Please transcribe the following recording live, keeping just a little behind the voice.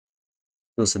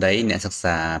សួស្តីអ្នកសិក្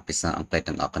សាភាសាអង់គ្លេស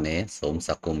ទាំងអស់គ្នាសូមស្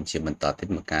វាគមន៍ជាបន្តទៀត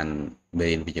មកកាន់មេ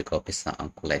រៀនវិទ្យាករភាសាអ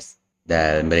ង់គ្លេសដែ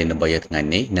លមេរៀនរបស់យើងថ្ងៃ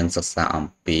នេះនឹងសិក្សាអំ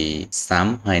ពី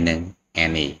some ហើយនិង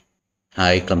any ហើ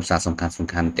យខ្លឹមសារសំ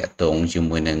ខាន់តាក់ទងជា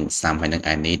មួយនឹង some ហើយនិង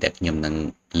any ដែលខ្ញុំនឹង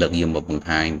លើកយកមកបង្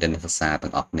ហាញដល់អ្នកសិក្សាទាំ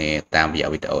ងអស់គ្នាតាមរយៈ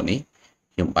វីដេអូនេះ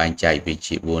ខ្ញុំបែងចែកវា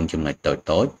ជា4ចំណុចតូ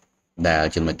ចៗដែល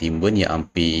ចំណុចទី1និយាយអំ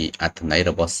ពីអត្ថន័យ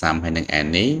របស់ some ហើយនិង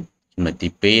any ចំណុចទី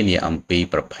2និយាយអំពី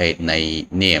ប្រភេទនៃ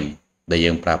នាមដែល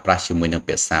យើងប្រើប្រាស់ជាមួយនឹង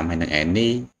ពាក្យ some ហើយនិង any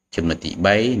ចំណុចទី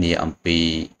3និយាយអំពី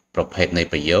ប្រភេទនៃ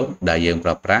ប្រយោគដែលយើងប្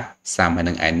រើប្រាស់ some ហើយ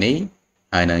និង any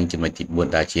ហើយនឹងចំណុចទី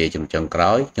4ដែលជាចំណុចចុងក្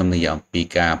រោយខ្ញុំនិយាយអំពី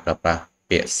ការប្រើប្រាស់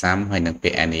ពាក្យ some ហើយនិងពា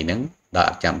ក្យ any នឹងដោយ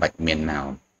អត់ចាំបាច់មាន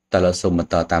noun តើលោកសូមប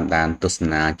ន្តតាមដានទស្ស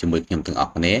នាជាមួយខ្ញុំទាំងអ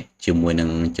ស់គ្នាជាមួយនឹង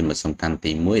ចំណុចសំខាន់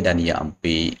ទី1ដែលនិយាយអំ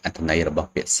ពីអត្ថន័យរបស់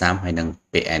ពាក្យ some ហើយនិង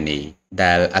ពាក្យ any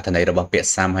ដែលអត្ថន័យរបស់ពាក្យ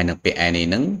some ហើយនិងពាក្យ any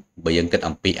នឹងបើយើងគិត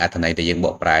អំពីអត្ថន័យដែលយើងប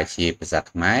កប្រែជាភាសា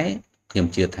ខ្មែរខ្ញុំ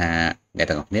ជឿថាអ្នក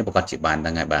ទាំងអស់គ្នាប្រកាសជាបានដឹ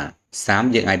ងហើយបាទ some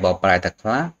យើងអាចបកប្រែតែខ្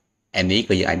លះ any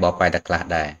ក៏យើងអាចបកប្រែតែខ្លះ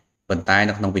ដែរប៉ុន្តែ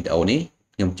នៅក្នុងវីដេអូនេះ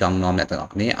ខ្ញុំចង់នាំអ្នកទាំងអ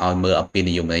ស់គ្នាឲ្យមើលអំពី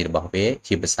និយមន័យរបស់វា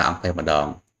ជាភាសាអង់គ្លេសម្ដង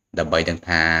ដើម្បីដឹង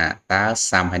ថាតើ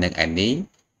some ហើយនិង any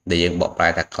ដែលយើងបកប្រែ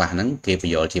តែខ្លះហ្នឹងគេប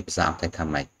ញ្យល់ជាភាសាអង់គ្លេសថា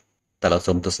ម៉េចតើលោក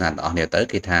សូមទស្សនាទាំងអស់គ្នាទៅ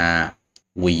គេថា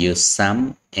we use some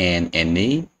and any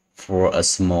for a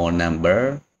small number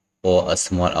or a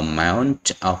small amount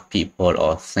of people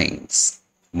or things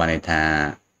បានន័យថា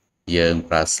យើង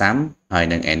ប្រើ some ហើយ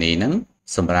និង any ហ្នឹង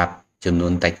សម្រាប់ចំនួ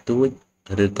នតិចតួច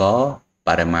ឬក៏ប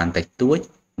រិមាណតិចតួច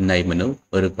នៃមនុស្ស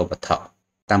ឬក៏វត្ថុ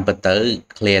តាមពិតទៅ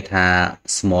clear ថា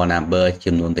small number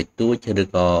ចំនួនតិចតួចឬ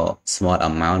ក៏ small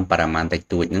amount បរិមាណតិច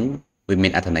តួចហ្នឹងវាមា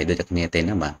នអត្ថន័យដូចតែគ្នាទេ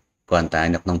ណាបាទគ្រាន់តែ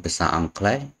នៅក្នុងភាសាអង់គ្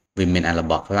លេសវាមានរ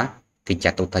បស់ខ្លះគេចា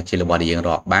ត់ទុកថាជារបស់ដែលយើង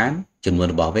រាប់បានចំនួន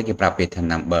របស់វាគេប្រើពាក្យថា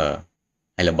number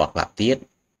ហើយរបស់ខ្លះទៀត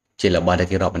ជារបស់ដែល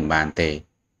គេរាប់មិនបានទេ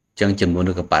អញ្ចឹងចំនួន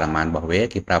ឬក៏បរិមាណរបស់វា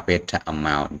គេប្រើពាក្យថា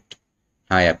amount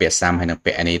ហើយពាក្យ some ហើយនិង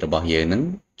ពាក្យ any របស់យើងហ្នឹង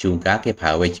ជួនកាលគេប្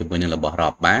រើវាជាមួយនឹងរបស់រា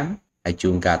ប់បានហើយជួ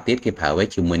នកាលទៀតគេប្រើវា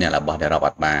ជាមួយនឹងរបស់ដែលរាប់អ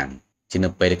ត់បានជានៅ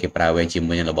ពេលដែលគេប្រើវាជា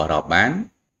មួយនឹងរបស់រាប់បាន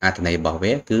អត្ថន័យរបស់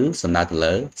វាគឺសំដៅទៅ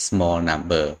លើ small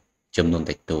number ចំនួន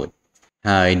តិចតួច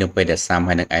ហើយនៅពេលដែល some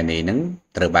ហើយនិង any ហ្នឹង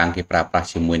ត្រូវបានគេប្រើប្រាស់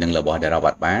ជាមួយនឹងរបស់ដែលរាប់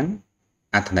អត់បាន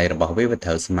អត្ថន័យរបស់វាត្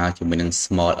រូវស្មើជាមួយនឹង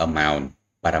small amount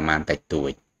បរិមាណតិចតួ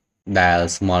ចដែល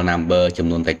small number ចំ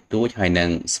នួនតិចតួចហើយនិង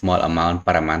small amount ប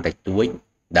រិមាណតិចតួច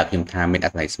ដែលខ្ញុំថាមានអ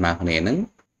ត្ថន័យស្មើគ្នាហ្នឹង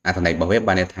អត្ថន័យរបស់វា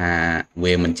បានន័យថា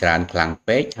វាមិនច្រើនខ្លាំង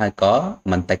ពេកហើយក៏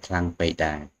មិនតិចខ្លាំងពេក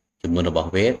ដែរចំនួនរបស់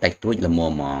វាតិចតួចល្មម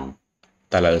ហ្មង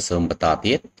តើលើសូមបន្ត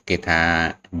ទៀតគេថា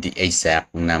the exact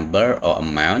number or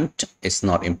amount is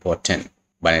not important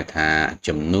បានន័យថា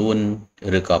ចំនួន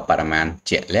ឬក៏បរិមាណ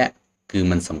ជាក់លាក់គឺ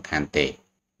មិនសំខាន់ទេ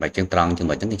បើចឹងត្រង់ចំ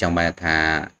ណុចហ្នឹងគេចង់បានថា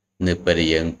នៅពេលដែល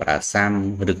យើងប្រើ some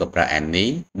ឬក៏ប្រើ any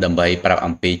ដើម្បីប្រាប់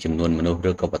អំពីចំនួនមនុស្ស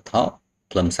ឬក៏វត្ថុ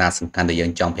ខ្លឹមសារសំខាន់ដែលយើ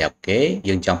ងចង់ប្រាប់គេ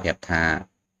យើងចង់ប្រាប់ថា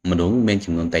មនុស្សមាន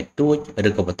ចំនួនតិចតួចឬ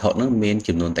ក៏វត្ថុនឹងមាន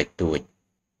ចំនួនតិចតួច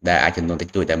ដែលអាចចំនួនតិច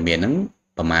តួចដែលមានហ្នឹង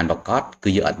ប្រមាណប្រកបគឺ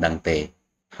យើងអត់ដឹងទេ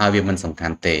ហើយវាមិនសំខា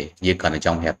ន់ទេយើងគ្រាន់តែច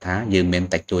ង់ប្រាប់ថាយើងមាន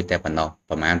តិចតួចតែប៉ុណ្ណោះ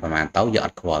ប្រមាណទៅយើងអ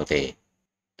ត់ខ្វល់ទេ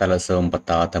តើលោកសូមបន្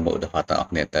តទៅមុខឧទាហរណ៍ទាំងអស់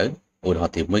គ្នាទៅឧទាហរ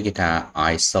ណ៍ទី1គេថា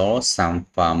I saw some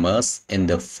farmers in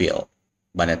the field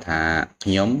បានន័យថា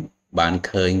ខ្ញុំបាន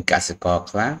ឃើញកសិករ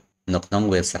ខ្លះនៅក្នុង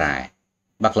វាលស្រែ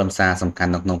បើខ្លឹមសារសំខា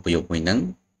ន់នៅក្នុងប្រយោគមួយហ្នឹង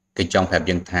គេចង់ប្រាប់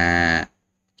យើងថា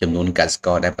ចំនួនកសិក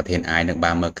រដែលប្រធានអាយនឹង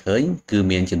បានមើលឃើញគឺ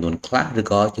មានចំនួនខ្លះឬ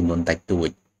ក៏ចំនួនតិចតួច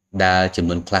ដែលចំ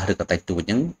នួនខ្លះឬក៏តិចតួច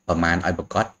ហ្នឹងប្រមាណឲ្យប្រ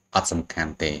កបអត់សំខា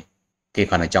ន់ទេគេ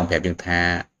គ្រាន់តែចង់ប្រាប់យើងថា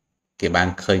គេបាន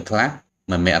ឃើញខ្លះ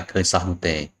មិនមែនអត់ឃើញសោះនោះ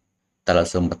ទេតើលោក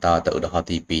សូមបន្តទៅឧទាហរណ៍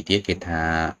ទី2ទៀតគេថា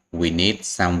we need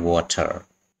some water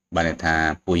បានន័យថា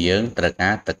ពួកយើងត្រូវកា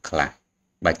រទឹកខ្លះ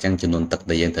បើចឹងចំនួនទឹក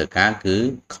ដែលយើងត្រូវការគឺ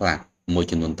ខ្លះមួយ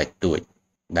ចំនួនតិចតួច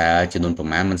ដែលចំនួនប្រ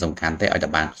មាណមិនសំខាន់ទេឲ្យតែ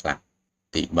បានខ្លះ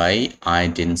ទី3 I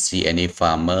didn't see any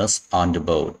farmers on the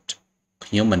boat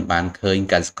ខ្ញុំមិនបានឃើញ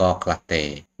កសិករខ្លះទេ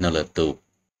នៅលើទូក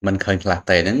មិនឃើញខ្លះ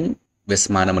ទេហ្នឹងវា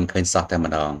ស្មើនឹងមិនឃើញសោះតែ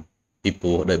ម្ដងពីព្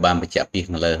រោះដោយបានបញ្ជាក់ពី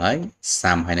ខាងលើហើយ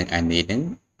some ហើយនិង any ហ្នឹង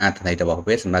អត្ថន័យរបស់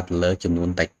វាសម្រាប់ទៅលើចំនួន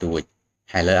តិចតួច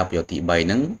ហើយលើអប្រយោគទី3ហ្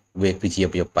នឹងវាគឺជា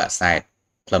ប្រយោគបក្សែត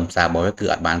ខ្លឹមសាររបស់វាគឺ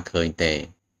អត់បានឃើញទេ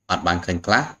អត់បានឃើញ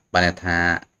ខ្លះបានន័យថា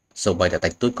សូម្បីតែតិ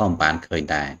ចតួចក៏មិនបានឃើញ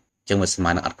ដែរអញ្ចឹងវាស្មើ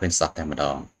នឹងអត់ឃើញសោះតែម្ដ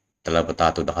ងតើលើបន្ត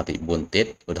ទៅឧទាហរណ៍ទី4ទៀត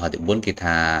ឧទាហរណ៍ទី4គេ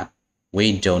ថា we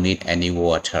don't need any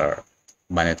water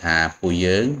បានន័យថាពួក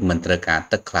យើងមិនត្រូវការ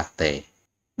ទឹកខ្លះទេ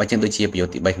បើចឹងដូចជាប្រយោគ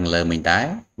ទី3ខាងលើមិញដែរ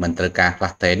មិនត្រូវការខ្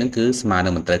លះទេហ្នឹងគឺស្មើនឹ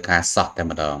ងមិនត្រូវការសោះតែ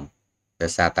ម្ដងដោ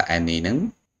យសារតែ any ហ្នឹង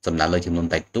សំដៅលើចំនួន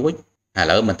តិចតួចហើយឥ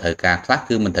ឡូវមិនត្រូវការខ្លះ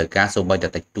គឺមិនត្រូវការសូម្បីតែ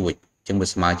តិចតួចអញ្ចឹងវា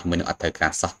ស្មើជាមួយនឹងអត់ត្រូវកា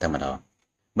រសោះតែម្ដង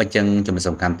បើចឹងជំរាប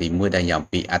សំខាន់ទី1ដែលយក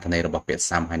ពីអត្ថន័យរបស់ពាក្យ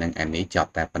some ហើយនឹង any ច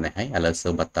ប់តែប៉ុណ្ណេះហើយឥឡូវសូ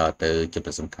មបន្តទៅជំ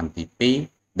រាបសំខាន់ទី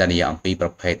2ដែលនិយាយអំពីប្រ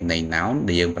ភេទនៃ noun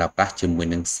ដែលយើងប្រើប្រាស់ជាមួយ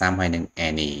នឹង some ហើយនឹង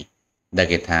any ដែល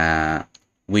គេថា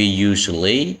we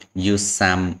usually use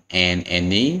some and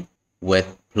any with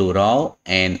plural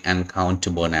and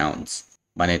uncountable nouns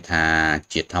បានន័យថា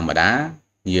ជាធម្មតា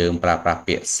យើងប្រើប្រាស់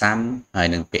ពាក្យ some ហើយ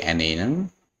នឹងពាក្យ any ហ្នឹង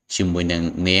ជាមួយនឹង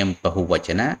នាមពហុវច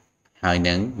នៈហើយ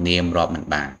នឹងនាមរាប់មិន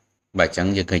បានបើអញ្ចឹង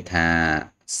យើងឃើញថា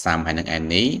some ហើយនឹង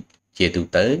any ជាទូ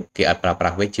ទៅគេអាចប្រើប្រា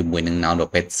ស់វាជាមួយនឹង noun ប្រ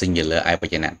ភេទ singular ឯកវ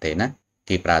ចនៈទេណា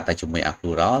គេប្រើតែជាមួយ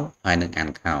plural ហើយនឹង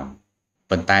uncount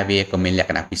ប៉ុន្តែវាក៏មានលក្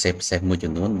ខណៈពិសេសមួយ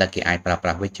ចំនួនដែលគេអាចប្រើប្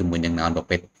រាស់វាជាមួយនឹង noun ប្រ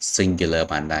ភេទ singular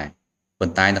បានដែរប៉ុ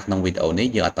ន្តែនៅក្នុងវីដេអូនេះ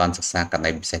យើងអត់ទាន់សិក្សាករណី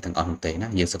ពិសេសទាំងអស់នោះទេណា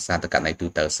យើងសិក្សាទៅករណីទូ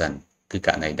ទៅសិនគឺក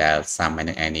រណីដែល some ហើយ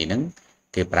នឹង any ហ្នឹង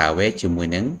គេប្រើវាជាមួយ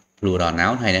នឹង plural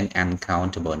noun ហើយនឹង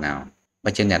uncountable noun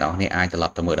បើចឹងអ្នកនរគ្នាអាចត្រឡ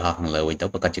ប់ទៅមើលឧទាហរណ៍ខាងលើវិញទៅ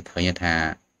ប្រកាសជាឃើញថា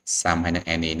some ហើយនឹង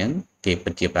any ហ្នឹងគេពិ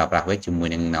តជាប្រើប្រាស់វាជាមួយ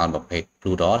នឹង noun ប្រភេទ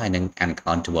plural ហើយនឹង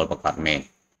uncountable ប្រកបមែន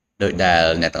ដោយដែល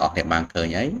អ្នកទាំងអស់គ្នាបានឃើញ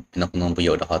ហើយនៅក្នុងប្រ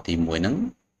យោគឧទាហរណ៍ទី1ហ្នឹង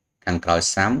ខាងក្រោយ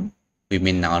some វា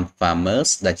មាន noun farmers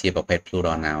ដែលជាប្រភេទ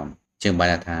plural noun ជាងបា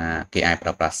នថាគេអាចប្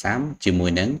រើប្រាស់ some ជាមួ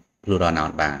យនឹង plural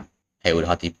noun បានហើយឧទា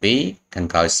ហរណ៍ទី2ខាង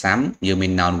ក្រោយ some យើងមា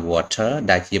ន noun water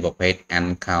ដែលជាប្រភេទ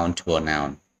uncountable noun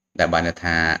ដែលបាន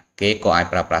ថាគេក៏អាច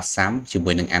ប្រើប្រាស់ some ជា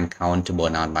មួយនឹង uncountable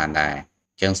noun បានដែរ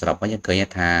ចឹងសរុបមកយើងឃើញ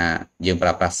ថាយើងប្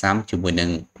រើប្រាស់ some ជាមួយនឹង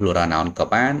plural noun ក៏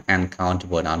បាន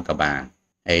uncountable noun ក៏បាន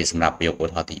ហើយសម្រាប់ប្រយោគឧ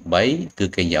ទាហរណ៍ទី3គឺ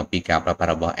គេនិយាយអំពីការប្រើប្រា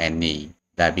ស់របស់ any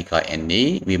ដែលពីក្រោយ any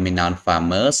វាមាន noun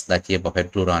farmers ដែលជាប្រភេទ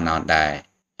plural noun ដែរ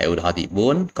ហើយឧទាហរណ៍ទី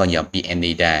4ក៏និយាយអំពី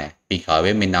any ដែរពីក្រោយ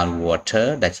វាមាន noun water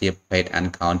ដែលជាប្រភេទ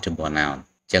uncountable noun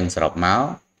ចឹងសរុបមក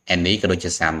any ក៏ដូចជា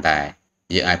some ដែរ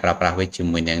យើងអាចប្រើប្រាស់វាជា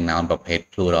មួយនឹង noun ប្រភេទ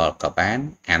plural ក៏បាន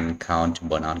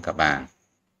uncountable noun ក៏បាន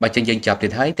បើចឹងយើងចាប់ទៀ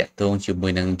តហើយតកតងជាមួ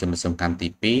យនឹងចំណុចសំខាន់ទី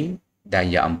2ដែល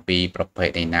យកអំពីប្រភេទ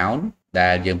នៃ noun ដែ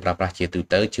លយើងប្រើប្រាស់ជាទូ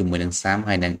ទៅជាមួយនឹង some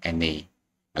ហើយនឹង any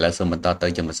ឥឡូវសូមបន្តទៅ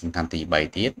ចំណុចសំខាន់ទី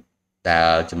3ទៀតដែ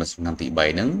លចំណុចសំខាន់ទី3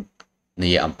ហ្នឹងនិ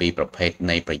យាយអំពីប្រភេទ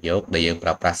នៃប្រយោគដែលយើងប្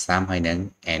រើប្រាស់ some ហើយនឹង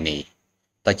any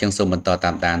តើចឹងសូមបន្តតា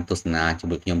មដានទស្សនាជា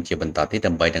មួយខ្ញុំជាបន្តទៀត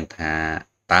ដើម្បីដឹងថា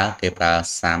តើគេប្រើ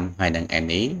some ហើយនឹង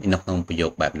any នៅក្នុងប្រយោ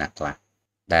គបែបណាខ្លះ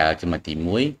ដែលចំណុចទី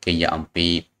1គេយកអំពី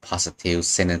positive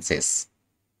sentences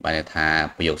បានន័យថា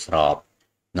ប្រយោគស្រប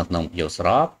នៅក្នុងប្រយោគស្រ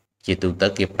បជាទូទៅ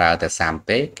គេប្រើតែ some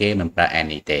ទេគេមិនប្រើ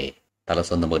any ទេតើលោក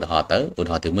សូមទៅមើលឧទាហរណ៍ទៅឧ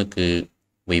ទាហរណ៍ទី1គឺ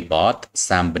we bought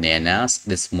some bananas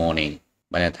this morning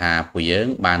បានន័យថាពួកយើង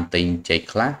បានទិញចេក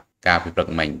ខ្លះកាលពីព្រឹក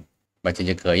មិញបើចឹង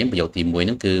យើងឃើញប្រយោគទី1ហ្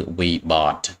នឹងគឺ we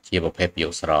bought ជាប្រភេទប្រយោ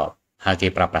គស្របហើយគេ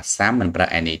ប្រើប្រាស់ some មិនប្រើ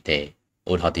any ទេ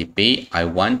ឧទាហរណ៍ទី2 I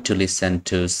want to listen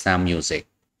to some music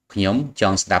ខ្ញុំច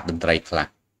ង់ស្ដាប់តន្ត្រីខ្លះ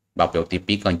បើប្រយោគទី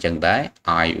2ក៏អញ្ចឹងដែរ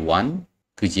I want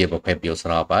គឺជាប្រភេទប្រយោគស្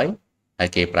របហើយ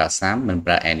គេប្រើ some មិន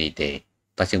ប្រើ any ទេ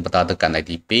តោះជាងបន្តទៅករណី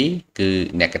ទី2គឺ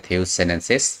negative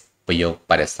sentences ប្រយោគ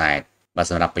បដិសេធបើ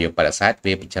សម្រាប់ប្រយោគបដិសេធ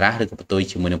វាពិចារណាឬក៏បន្ទុយ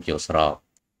ជាមួយនឹងប្រយោគស្រប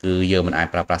គឺយើងមិនអាច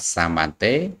ប្រើប្រាស់ some បាន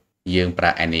ទេយើងប្រើ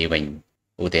any វិញ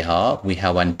ឧទាហរណ៍ we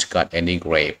haven't got any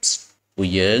grapes ពួក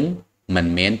យើងមិន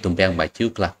មានទំពាំងបាយជូរ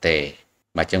ខ្លះទេ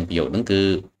បើចឹងប្រយោគហ្នឹងគឺ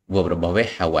verb របស់វា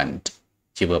haven't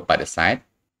ជា verb បដិសេធ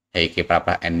ហើយគេប្រើប្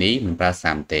រាស់ any មិនប្រើ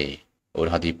some ទេឧ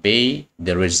ទាហរណ៍ទី2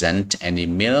 there isn't any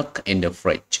milk in the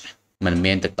fridge មិន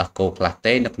មានទឹកដោះគោខ្លះ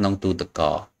ទេនៅក្នុងទូទឹកក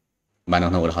កបាទនៅ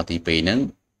ក្នុងឧទាហរណ៍ទី2ហ្នឹង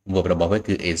verb របស់វា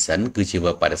គឺ isn't គឺជា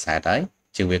verb បដិសេធហើយ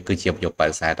ជាងវាគឺជាប្រយោគប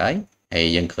ដិសេធហើយ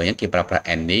យើងឃើញគេប្រើប្រាស់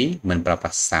any មិនប្រើប្រា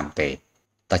ស់ some ទេ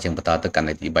តោះជាងបន្តទៅករ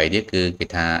ណីទី3ទៀតគឺគេ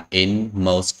ថា in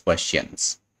most questions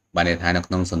បានន័យថានៅ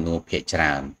ក្នុងសំណួរភាគច្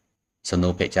រើនសំណួ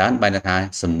រភាគច្រើនបានន័យថា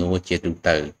សំណួរជាទូ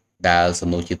ទៅដែលសំ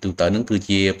ណួរជាទូទៅហ្នឹងគឺ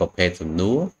ជាប្រភេទសំ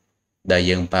ណួរដែល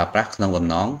យើងប្រើប្រាស់ក្នុងបំ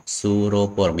ណងសួររក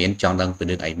ព័ត៌មានចង់ដឹងពី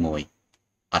រឿងអីមួយ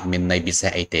អត់មានន័យពិសេ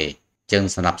សអីទេចឹង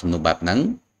សម្រាប់សំណួរបែបហ្នឹង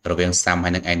រវាង some ហើ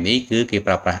យនឹង any គឺគេ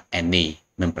ប្រើប្រាស់ any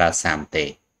មិនប្រើ some ទេ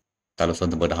តើលោកសូម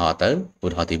ទៅមើលឧទាហរណ៍ទៅឧ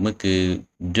ទាហរណ៍ទី1គឺ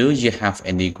do you have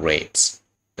any grapes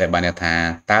តែបានន័យថា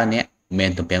តើអ្នកមា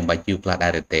នទំពាំងបាយជូរខ្លះដែ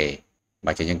រឬទេ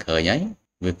បើចឹងយើងឃើញហើយ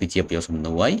វាគឺជាប្រយោគសំ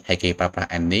ណួរហើយគេប្រើប្រាស់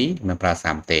any មិនប្រើ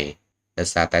some ទេដោយ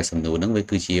សារតែសំណួរហ្នឹងវា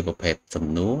គឺជាប្រភេទសំ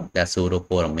ណួរដែលសួររក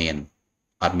ព័ត៌មាន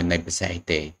អត់មានន័យពិសេសអី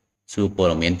ទេសួរព័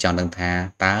ត៌មានចង់ដឹងថា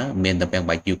តើមានទំពាំង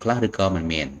បាយជូរខ្លះឬក៏មិន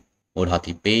មានឧទាហរណ៍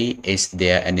ទី2 is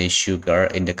there any sugar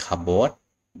in the cupboard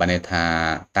បានន័យថា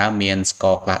តើមានស្ក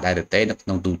រខ្លះដែរឬទេនៅក្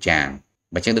នុងទូចាន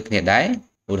បើចឹងដូចគ្នាដែរ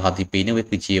ឧទាហរណ៍ទី2នេះវា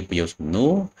គឺជាប្រយោគសំណួ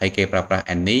រហើយគេប្រើប្រាស់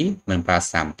any មិនប្រើ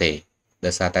some ទេ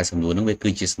ដោយសារតែសំណួរនោះវាគឺ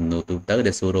ជាសំណួរទូទៅ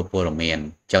ដែលសួររកព័ត៌មាន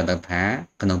ចង់ដឹងថា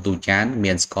ក្នុងទូចាន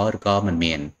មានស្ករឬក៏មិន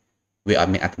មានវាអ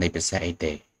ត់មានអត្ថន័យពិសេសអី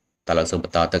ទេតើលោកសូមប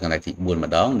ន្តទៅករណីទី4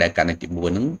ម្ដងដែលករណីទី4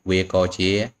ហ្នឹងវាក៏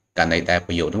ជា ករណីដែល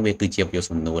ប្រយោគនោះវាគឺជាប្រយោគ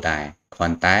សំណួរដែរគ្រា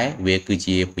ន់តែវាគឺ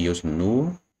ជាប្រយោគសំណួរ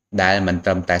ដែលមិនត្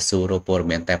រឹមតែសួររកព័ត៌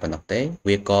មានតែប៉ុណ្ណោះទេ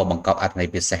វាក៏បង្កប់អត្ថន័យ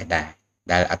ពិសេសដែរ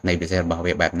ដែលអត្ថន័យពិសេសរបស់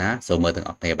វាបែបណាសូមមើលទាំង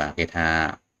អស់គ្នាបាទគេថា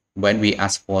when we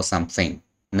ask for something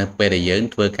នៅពេលដែលយើង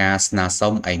ធ្វើការស្នើ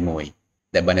សុំអីមួយ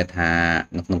ដែលបានន័យថា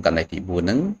នៅក្នុងករណីទី4ហ្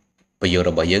នឹងប្រយោគ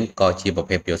របស់យើងក៏ជាប្រ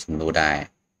ភេទប្រយោគសំណួរដែរ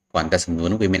គ្រាន់តែសំណួរ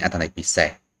នោះវាមានអត្ថន័យពិសេស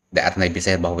ដែលអត្ថន័យពិ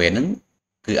សេសរបស់វាហ្នឹង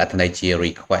គឺអត្ថន័យជា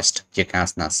request ជាការ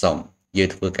ស្នើសុំយើង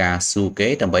ធ្វើការសួរគេ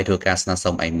ដើម្បីធ្វើការស្នើ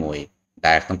សុំអីមួយ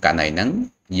ដែលក្នុងករណីហ្នឹង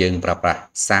យើងប្រើប្រាស់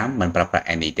some មិនប្រើប្រាស់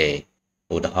any ទេ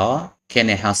ឧទាហរណ៍ can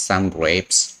I have some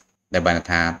grapes ដែលបាន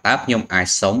ថាតើខ្ញុំអាច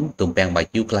សុំទំពាំងបាយ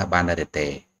ជូរខ្លះបានដែរទេ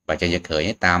បើចេះយើងឃើញ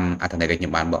តាមអត្ថន័យដែលខ្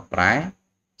ញុំបានបកប្រែ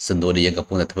សំណួរដែលយើងកំ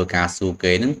ពុងតែធ្វើការសួរ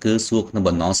គេហ្នឹងគឺសួរក្នុង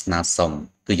បំណងស្នើសុំ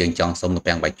គឺយើងចង់សុំទំ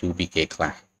ពាំងបាយជូរពីគេខ្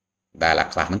លះដែល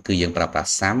ខ្លះហ្នឹងគឺយើងប្រើប្រាស់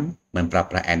some មិនប្រើ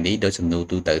ប្រាស់ any ដោយសំណួរ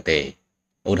ទូទៅទេ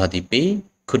ឧទាហរណ៍ទី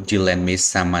2 could you lend me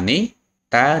some money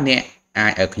តើអ្នកអា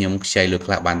ចឲ្យខ្ញុំខ្ចីលុយ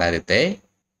ខ្លះបានដែរទេ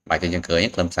បើចេះយើងឃើញ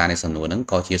ខ្លឹមសារនៃសំណួរហ្នឹង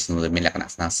ក៏ជាសំណួរដែលមានលក្ខណៈ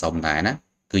ស្នើសុំដែរណា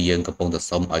គឺយើងកំពុងតែ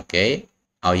សុំឲ្យគេ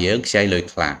ឲ្យយើងខ្ចីលុយ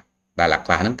ខ្លះដែលខ្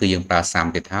លះហ្នឹងគឺយើងប្រើ some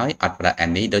ទៀតហើយអត់ប្រើ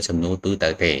any ដោយសំណួរទូទៅ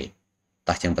ទេ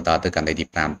តោះយើងបន្តទៅករណីទី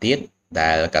5ទៀតដែ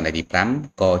លករណីទី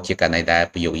5ក៏ជាករណីដែល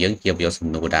ប្រយោគយើងជាប្រយោគសំ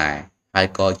ណួរដែរហើយ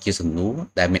ក៏ជាសំណួរ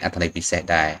ដែលមានអត្ថន័យពិសេស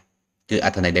ដែរគឺអ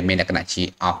ត្ថន័យដែលមានលក្ខណៈជា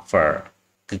offer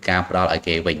គឺការផ្ដល់ឲ្យ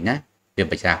គេវិញណាវា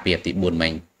បញ្ច្រាស់ពីអទី4មិ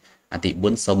ញអទី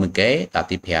4សុំឲ្យគេដល់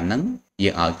ទី5ហ្នឹងយើ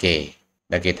ងឲ្យគេ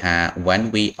ដែលគេថា when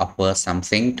we offer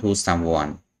something to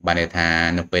someone បានន័យថា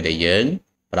នៅពេលដែលយើង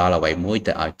ផ្ដល់អ្វីមួយ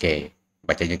ទៅឲ្យគេ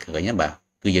បើចេះយើងឃើញបាទ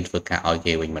គឺយើងធ្វើការឲ្យ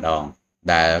គេវិញម្ដង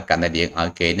ដែលករណីដែលយើងឲ្យ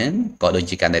គេហ្នឹងក៏ដូច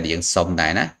ជាករណីដែលយើងសុំដែ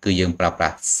រណាគឺយើងប្រើប្រា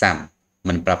ស់ some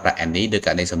មិនប្រើប្រាស់ any ដោយក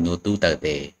រណីសំណួរទូទៅ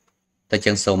ទេតែ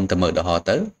ចឹងសូមទៅមើលឧទាហរណ៍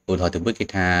ទៅឧទាហរណ៍ទី1គេ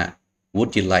ថា would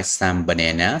you like some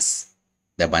bananas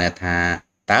ដែលបានថា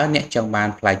តើអ្នកចង់បាន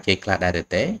ផ្លែចេកខ្លះដែរ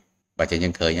ទេបើចេះយើ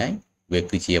ងឃើញហើយវា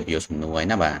គឺជាប្រយោគសំណួរហើយ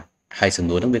ណាបាទហើយសំ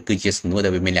ណួរហ្នឹងវាគឺជាសំណួរដែ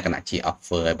លវាមានលក្ខណៈជា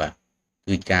offer ហើយបាទ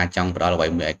គឺការចង់ផ្ដល់អ្វី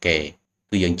មួយឲ្យគេ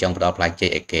គឺយើងចង់ផ្ដល់ផ្លែចេក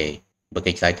ឲ្យគេបើ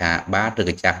គេឆ្លើយថាបាទឬ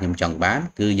ក៏ចាស់ខ្ញុំចង់បាន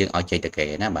គឺយើងឲ្យចេកទៅគេ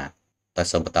ណាបាទតែ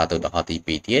សូមបន្តទៅឧទាហរណ៍ទី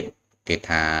2ទៀតគេ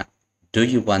ថា do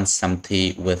you want some tea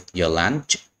with your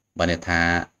lunch បើន័យថា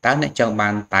តើអ្នកចង់បា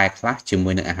នតែខ្លះជាមួ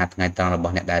យនឹងអាហារថ្ងៃត្រង់រប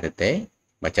ស់អ្នកដែរទេ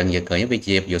បើចឹងយើងឃើញវា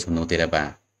ជាប្រយោគសំណួរទៀតហើយបាទ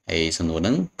ហើយសំណួរហ្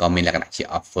នឹងក៏មានលក្ខណៈជា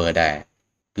offer ដែរ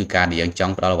គឺការដែលយើងច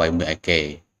ង់ផ្ដល់អ្វីមួយឲ្យគេ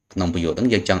ក្នុងប្រយោគហ្នឹង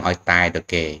យើងចង់ឲ្យតែទៅ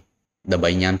គេដើម្បី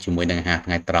ញ៉ាំជាមួយនឹងអាហារថ្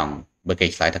ងៃត្រង់បើគេ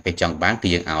ឆ្លើយថាគេចង់បានគឺ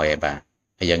យើងឲ្យហើយបាទ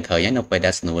ហើយយើងឃើញហើយនៅពេល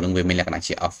ដែលសំណួរហ្នឹងវាមានលក្ខណៈ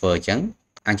ជា offer អញ្ចឹង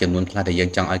អាចំនួនខ្លះដែលយើ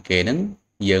ងចង់ឲ្យគេហ្នឹង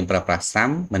យើងប្រើប្រាស់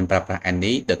some មិនប្រើប្រាស់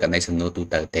any ដោយករណីសំណួរទូ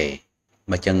ទៅទេ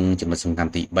បើចឹងចំណុចសំខា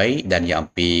ន់ទី3ដែលនិយាយអំ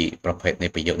ពីប្រភេទនៃ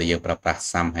ប្រយោគដែលយើងប្រើប្រាស់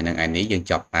some ហើយនិង any យើង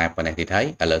ចប់តែប៉ុណ្ណេះទៀតហើយ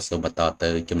ឥឡូវសូមបន្តទៅ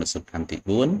ចំណុចសំខាន់ទី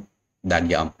4ដែលនិ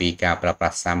យាយអំពីការប្រើប្រា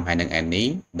ស់ some ហើយនិង any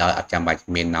ដោយអត់ចាំបាច់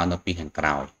មាន noun នៅពីខាងក្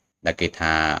រោយដែលគេ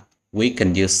ថា we can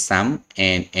use some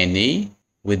and any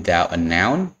without a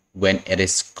noun when it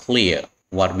is clear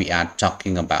what we are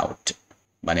talking about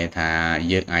បានន័យថា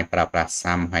យើងអាចប្រើប្រាស់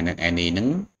some ហើយនិង any ហ្នឹង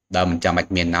ដោយមិនចាំបាច់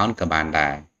មាន noun ក៏បានដែ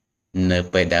រនៅ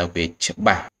ពេលដែលវាច្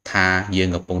បាស់ថាយើង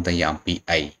កំពុងតែនិយាយអំពី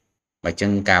អីបើចឹ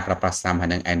ងការប្រើប្រាស់ some ហើយ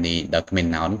និង any ដោយគ្មាន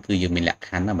noun គឺយើងមានលក្ខ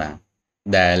ខណ្ឌណាបាទ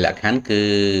ដែលលក្ខខណ្ឌគឺ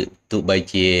ទោះបី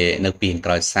ជានៅពីខាងក្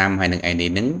រោយ some ហើយនិង any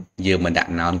ហ្នឹងយើងមិនដា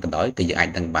ក់ noun ក៏ដោយក៏យើងអាច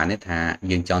ដឹងបានថា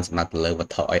យើងចង់សម្ដៅទៅលើវ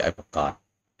ត្ថុអីឲ្យប្រកប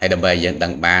ហើយដើម្បីឲ្យយើងដឹ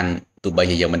ងបានទោះបី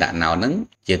ជាយើងមិនដាក់ noun ហ្នឹង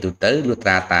ជាទូទៅលុះត្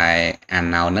រាតែអា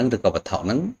noun ហ្នឹងឬក៏វត្ថុហ្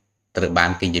នឹងត្រូវបាន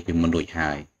គេនិយាយពីមុនរួច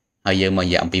ហើយយើងមក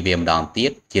និយាយអំពីវាម្ដងទៀ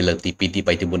តជាលើកទី2ទី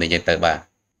3ទី4ដែលយើងទៅបាទ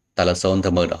តើលោកសូនទៅ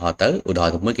មើលឧទាហរណ៍ទៅឧទាហរ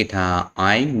ណ៍ទី1គេថា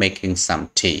I'm making some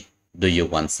tea do you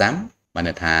want some បាន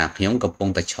ន័យថាខ្ញុំកំពុង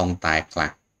តែឆុងតែខ្លះ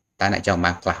តើអ្នកចង់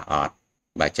បានខ្លះអត់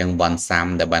បើចឹង want some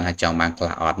ដែលបានថាចង់បានខ្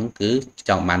លះអត់គឺ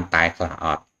ចង់បានតែខ្លះអ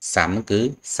ត់ some គឺ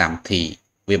some tea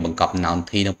វាបង្កប់ noun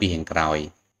tea នៅពីខាងក្រោយ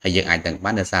ហើយយើងអាចដឹង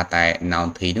បានដោយសារតែ noun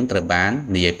tea នឹងត្រូវបាន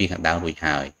និយាយពីខាងដើមរួច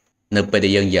ហើយនៅពេលដែ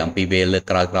លយើងនិយាយអំពីវាលើក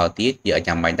ក្រោយទៀតយើងអាច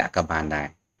ចាំបាច់ដាក់ក៏បានដែរ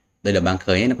ដោយដែលបាន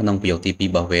ឃើញនៅក្នុងប្រយោគទី2រ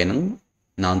បស់វាហ្នឹង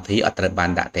noun tea អត់ត្រូវបាន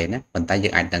ដាក់ទេណាប៉ុន្តែយើ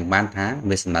ងអាចដឹងបានថា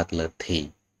វាសំដៅទៅលើ tea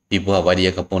ពីព្រោះអ្វីដែល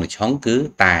យើងកំពុងតែឆុងគឺ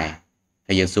តែ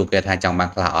ហើយយើងសួរគេថាចង់បាន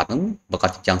ខ្លះអត់ហ្នឹងបើគា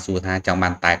ត់ចង់សួរថាចង់បា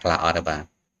នតែខ្លះអត់ទេបាទ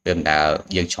វាមិនដែល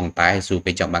យើងឆុងតែសួរ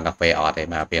គេចង់បានកាហ្វេអត់ទេ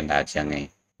បាទវាមិនដែលចឹងទេ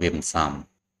វាមិនសម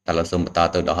តែលោកសូមបន្ត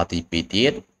ទៅឧទាហរណ៍ទី2ទៀ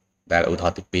តដែលឧទាហ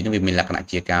រណ៍ទី2នេះវាមានលក្ខណៈ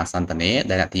ជាការសន្ទនា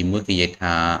ដែលអ្នកទី1គេនិយាយ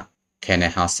ថា can I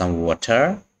have some water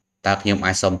តើខ្ញុំ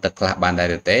អាចសុំទឹកខ្លះបានដែ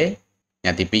រទេអ្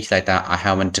នកទី2ឆ្លើយថា I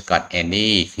haven't got any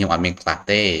ខ្ញុំអត់មានខ្លះ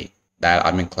ទេដែលអ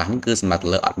ត់មានខ្លះហ្នឹងគឺសម្រាប់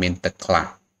លើអត់មានទឹកខ្លះ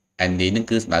any ហ្នឹង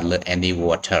គឺសម្រាប់លើ any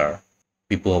water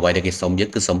ពីព្រោះអ្វីដែលគេសុំយើង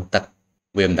គឺសុំទឹក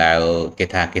វាមិនដែលគេ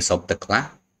ថាគេសុំទឹកខ្លះ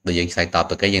ដូចយើងឆ្លើយតប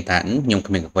ទៅគេយើងថាខ្ញុំ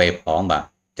គ្មានកាហ្វេផងបាទ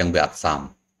អញ្ចឹងវាអត់សម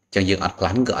អញ្ចឹងយើងអត់ខ្លះ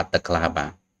ហ្នឹងគឺអត់ទឹកខ្លះបា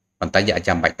ទ ប៉ុន្តែយើងអាច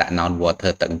ចាំបាច់ដាក់ noun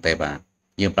water ទៅទេបាទ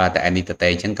យើងប្រើតែ any ទៅទេ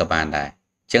អញ្ចឹងក៏បានដែរ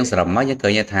អញ្ចឹងសរុបមកយើងឃើ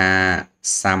ញថា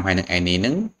some ហើយនឹង any ហ្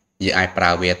នឹងយើងអាចប្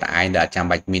រើវាតែឯងដែលអត់ចាំ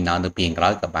បាច់មាន noun នៅពីខាងក្រោ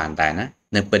យក៏បានដែរណា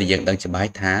នៅពេលយើងដឹងច្បា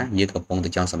ស់ថាយើងកំពុងតែ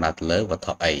ចង់សម្ដៅទៅលើវត្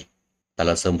ថុអីតើเ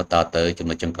ราសូមបន្តទៅចំ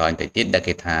ណុចចុងក្រោយបន្តិចទៀតដែល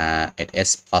គេថា it is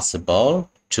possible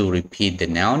to repeat the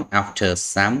noun after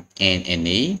some and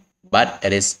any but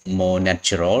it is more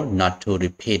natural not to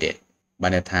repeat it បា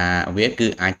នន័យថាវាគឺ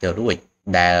អាចទៅរួច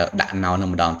ដែលដាក់ noun នឹង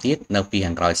ម្ដងទៀតនៅពី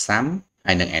ខាងក្រោយ some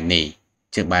ហើយនឹង any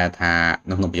ជាងបែរថា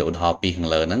នៅក្នុងប្រយោគឧទាហរណ៍ពីខាង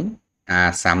លើហ្នឹងអា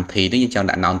some t នេះយើងចង់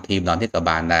ដាក់ noun t ម្ដងទៀតក៏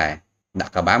បានដែរដា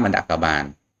ក់ក៏បានមិនដាក់ក៏បាន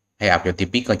ហើយអាប្រយោគទី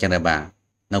2ក៏ចឹងដែរបាទ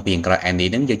នៅពីខាងក្រោយ any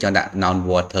ហ្នឹងយើងចង់ដាក់ noun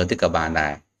water ទៀតក៏បានដែ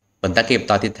រប៉ុន្តែគេបន្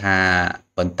តទៀតថា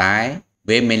ប៉ុន្តែ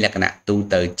វាមានលក្ខណៈទូ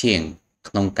ទៅជាង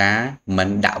ក្នុងការមិន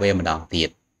ដាក់វាម្ដងទៀត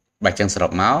បើចឹងសរុ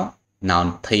បមក noun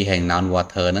t ហើយ noun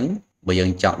water ហ្នឹងបើយើ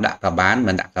ងចង់ដាក់ក៏បាន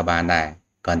មិនដាក់ក៏បានដែរ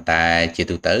គ្រាន់តែជា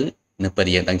ទូទៅនៅពេល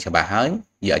យើងដឹងច្បាស់ហើយ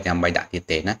យើងអត់ចាំបាច់ដាក់ទៀត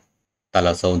ទេណាតើเร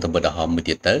าសូមទៅឧទាហរណ៍មួយ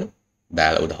ទៀតទៅដែ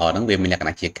លឧទាហរណ៍ហ្នឹងវាមានលក្ខ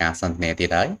ណៈជាការសន្ទនាទៀត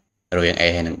ហើយរវាង A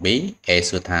ហើយនិង B A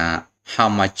សួរថា how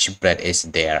much bread is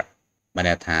there បាន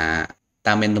ន័យថា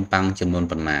តើមាននំប៉័ងចំនួន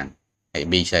ប៉ុន្មានហើយ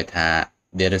B ឆ្លើយថា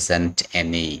there isn't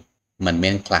any មិន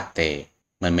មានខ្លះទេ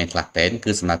មិនមានខ្លះទេ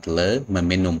គឺសំដៅទៅលើមិន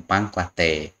មាននំប៉័ងខ្លះ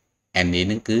ទេ any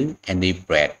ហ្នឹងគឺ any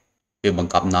bread វាប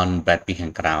ង្កប់ non bread ពីខា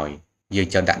ងក្រោយយើង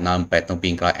ចង់ដាក់ non bread ក្នុងពី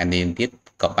ខាងក្រោយ any ទៀត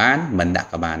ក៏បានមិនដាក់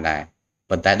ក៏បានដែរ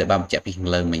ប៉ុន្តែដោយបានបញ្ជាក់ពីខាង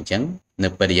លើមិញអញ្ចឹងនៅ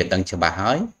ពេលដែលយើងដឹងច្បាស់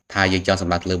ហើយថាយើងចង់ស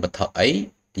ម្ដៅទៅលើវត្ថុអី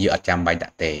យើងអត់ចាំបាច់ដា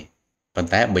ក់ទេប៉ុន្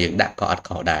តែបើយើងដាក់ក៏អត់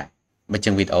ខុសដែរបើចឹ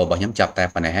ងវីដេអូរបស់ខ្ញុំចប់តែ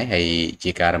ប៉ុណ្ណេះហើយ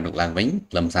ជាការរំលឹកឡើងវិញ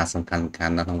ខ្លឹមសារសំខាន់ៗ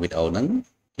នៅក្នុងវីដេអូហ្នឹង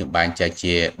ខ្ញុំបែងចែក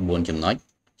ជា4ចំណុច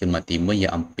ចំណុចទី1យើ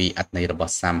ងអំពីអត្ថន័យរប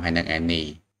ស់ some ហើយនិង any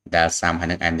ដែល some ហើយ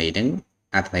និង any ហ្នឹង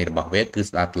អត្ថន័យរបស់វាគឺ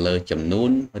ស្ដាប់ទៅលើចំនួន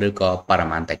ឬក៏បរិ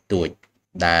មាណតិចតួច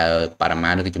ដែលបរិមា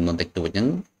ណឬក៏ចំនួនតិចតួចហ្នឹង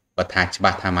បើថាច្បា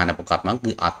ស់ថាមានប្រកបមក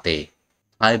គឺអត់ទេ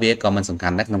ហើយវាក៏មិនសំខា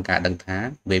ន់ដែរក្នុងការដឹងថា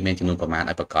វាមានចំនួនប្រមាណ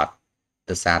ឲ្យប្រកប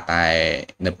ដោយសារតែ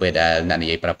នៅពេលដែលអ្នកនិ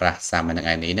យាយប្រើប្រាស់ some ហើយនិង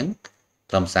any ហ្នឹង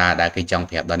ខ្លឹមសារដែលគេចង់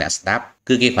ប្រាប់ដល់អ្នកស្ដាប់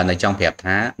គឺគេគ្រាន់តែចង់ប្រាប់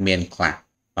ថាមានខ្លះ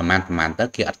ប្រមាណទៅ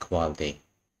គេអត់ខ្វល់ទេ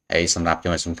ហើយសម្រាប់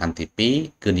ចំណុចសំខាន់ទី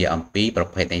2គឺនិយាយអំពីប្រ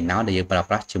ភេទនៃ noun ដែលយើងប្រើ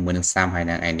ប្រាស់ជាមួយនឹង some ហើយ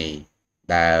និង any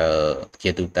ដែល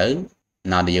ជាទូទៅ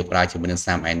noun ដែលយើងប្រើជាមួយនឹង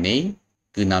some any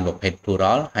គឺ noun ប្រភេទ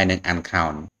plural ហើយនិង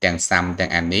uncount ទាំង some ទាំ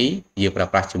ង any យើងប្រើ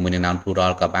ប្រាស់ជាមួយនឹង noun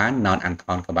plural ក៏បាន noun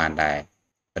uncount ក៏បានដែរ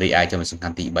រីឯចំណុចសំខា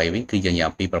ន់ទី3វិញគឺយើងនិយាយ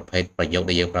អំពីប្រភេទប្រយោគ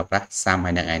ដែលយើងប្រើប្រាស់ some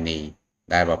ហើយនិង any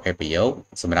ដែលប្រភេទប្រយោគ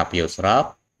សម្រាប់ប្រយោគស្រប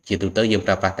ជាទូទៅយើង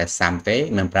ប្រើប្រាស់តែ some ទេ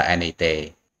មិនប្រើ any ទេ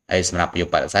ហើយសម្រាប់ប្រយោគ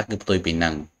បដិសេធគឺផ្ទុយពីនឹ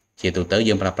ងជាទូទៅ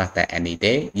យើងប្រើប្រាស់តែ any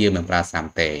ទេយើងមិនប្រើ some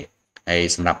ទេហើយ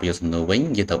សម្រាប់ប្រយោគសំណួរវិញ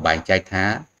យើងត្រូវបែងចែកថា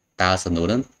តើសំណួរ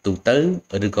នឹងទូទៅ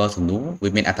ឬក៏សំណួរវា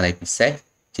មានអត្ថន័យពិសេស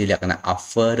ជាលក្ខណៈ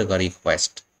offer ឬក៏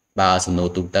request បើសំណួរ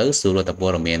ទូទៅសួរទៅព័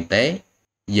ត៌មានទេ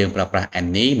យើងប្រើប្រាស់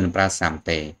any មិនប្រើ some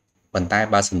ទេប៉ុន្តែ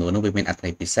បើសំណួរនោះវាមានអត្ថន័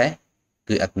យពិសេស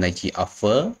គឺអត្ថន័យជា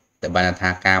offer ដែលបានថា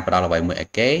ការផ្ដល់អ្វីមួយឲ្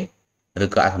យគេឬ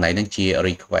ក៏អត្ថន័យនឹងជា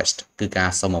request គឺការ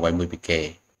សុំអ្វីមួយពីគេ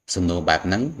សំណួរបែប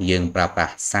ហ្នឹងយើងប្រើប្រា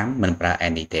ស់ some មិនប្រើ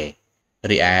any ទេ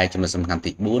រីឯចំណុចសំខាន់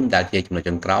ទី4ដែលជាចំណុច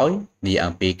ចុងក្រោយនិយាយ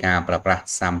អំពីការប្រើប្រាស់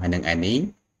some ហើយនិង any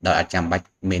ដោយអាចចាំបាច់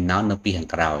មាន noun នៅពីខាង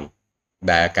ក្រោយ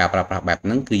ដែលការប្រើប្រាស់បែបហ្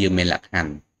នឹងគឺយើងមានលក្ខខណ្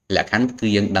ឌគឺ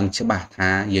យើងដឹងច្បាស់ថា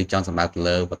យើងចង់សម្ដៅទៅ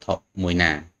លើវត្ថុមួយ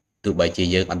ណាទោះបីជា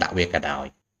យើងអត់ដាក់វាក៏ដោយ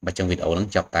បើចឹងវីដេអូហ្នឹង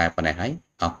ចប់តែប៉ុណ្ណេះហើយ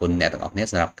អរគុណអ្នកទាំងអស់គ្នា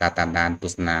សម្រាប់ការតាមដានទ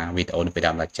ស្សនាវីដេអូនេះពី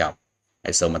ដើមដល់ចប់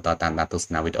ហើយសូមបន្តតាមដានទស្ស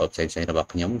នាវីដេអូផ្សេងៗរបស់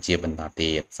ខ្ញុំជាបន្ត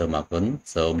ទៀតសូមអរគុណ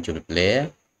សូមជម្រាបលា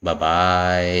បាយបា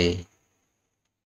យ